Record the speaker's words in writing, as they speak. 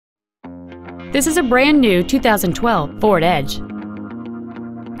This is a brand new 2012 Ford Edge.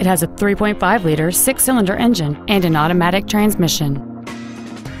 It has a 3.5-liter 6-cylinder engine and an automatic transmission.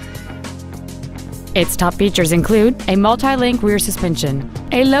 Its top features include a multi-link rear suspension,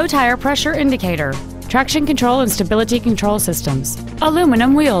 a low tire pressure indicator, traction control and stability control systems,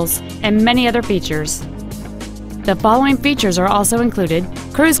 aluminum wheels, and many other features. The following features are also included: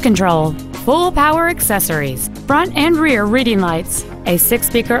 cruise control, full power accessories, front and rear reading lights, a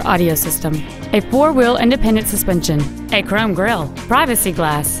 6-speaker audio system, a 4-wheel independent suspension, a chrome grille, privacy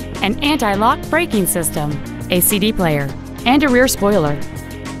glass, an anti-lock braking system, a CD player, and a rear spoiler.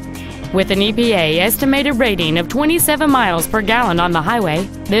 With an EPA estimated rating of 27 miles per gallon on the highway,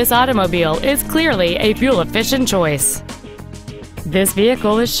 this automobile is clearly a fuel-efficient choice. This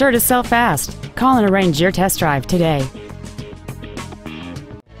vehicle is sure to sell fast. Call and arrange your test drive today.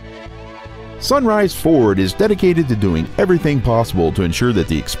 Sunrise Ford is dedicated to doing everything possible to ensure that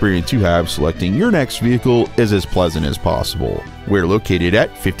the experience you have selecting your next vehicle is as pleasant as possible. We're located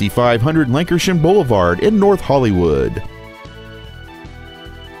at 5500 Lankershim Boulevard in North Hollywood.